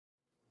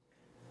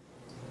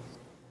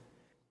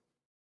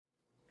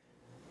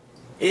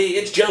Hey,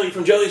 it's Joey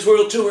from Joey's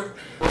World Tour.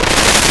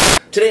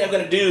 Today I'm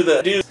gonna do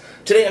the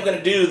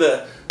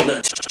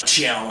nut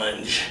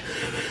challenge.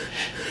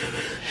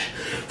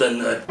 The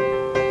nut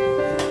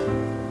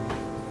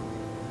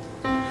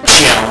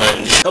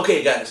challenge.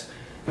 Okay, guys,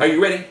 are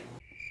you ready?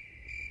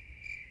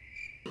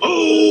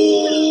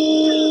 Oh!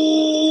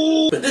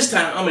 But this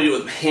time I'm gonna do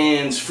it with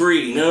hands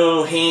free.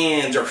 No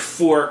hands or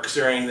forks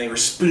or anything or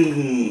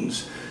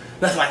spoons.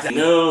 Nothing like that.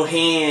 No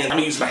hands. I'm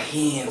gonna use my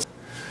hands.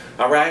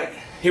 All right.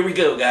 Here we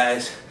go,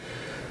 guys.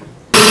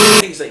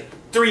 It takes like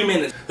 3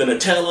 minutes. The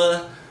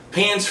Nutella,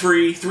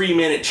 hands-free,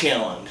 3-minute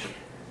challenge.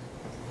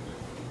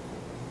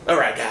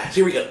 Alright, guys,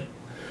 here we go.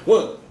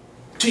 1,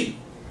 2.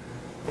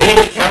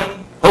 Anybody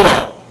counting? Hold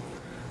on.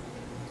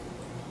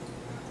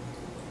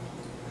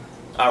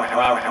 Alright.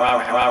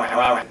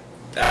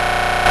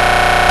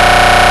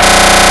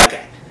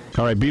 Okay.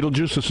 Alright,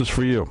 Beetlejuice, this is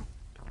for you.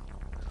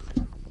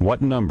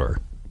 What number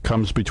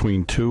comes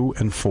between 2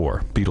 and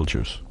 4?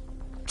 Beetlejuice.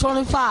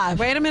 25.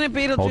 Wait a minute,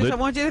 Beetlejuice. I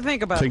want you to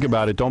think about it. Think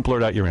about it. Don't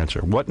blurt out your answer.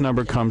 What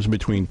number comes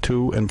between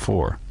 2 and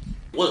 4?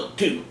 1,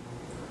 2.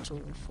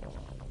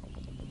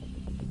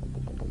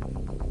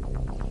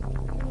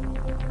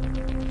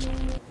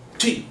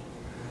 2.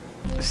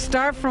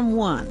 Start from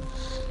 1.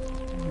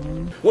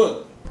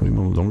 1.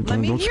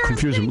 Don't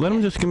confuse him. Let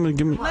him just give me.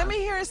 Let me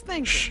hear his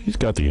thinking. Shh, he's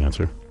got the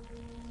answer.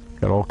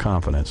 Got all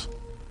confidence.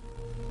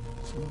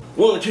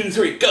 1, 2,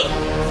 3, go.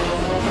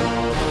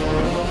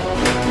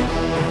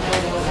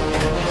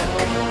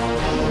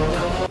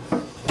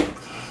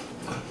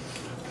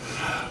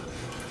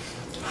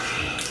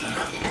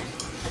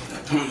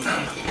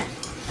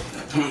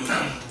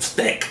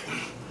 Stick.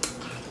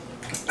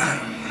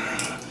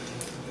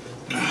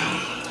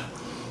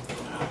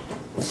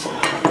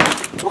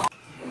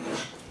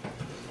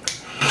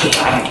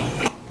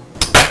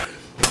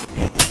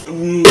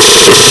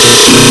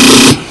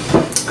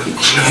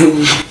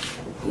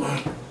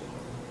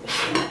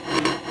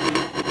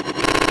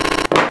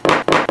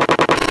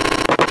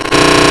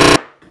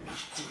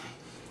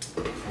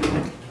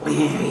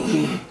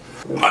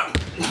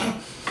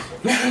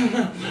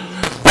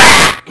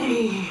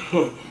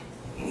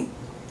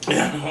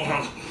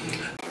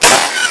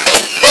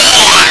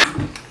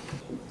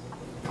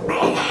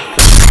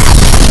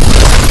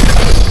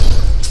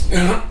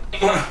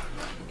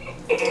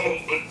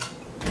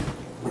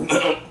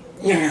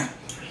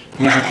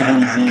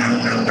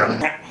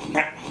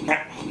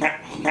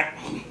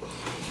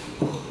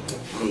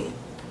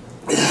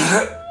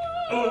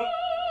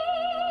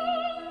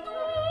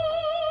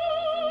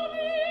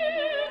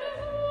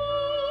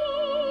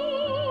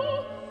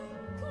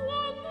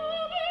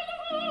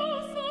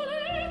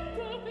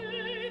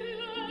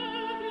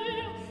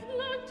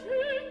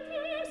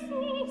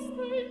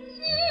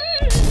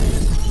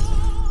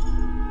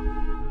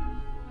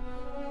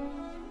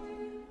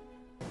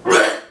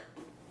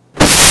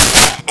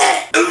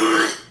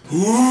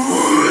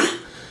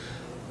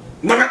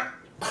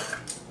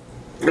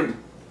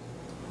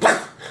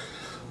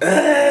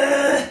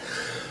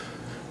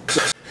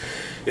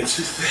 It's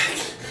too thick.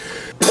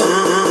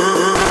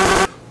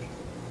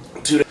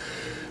 Dude.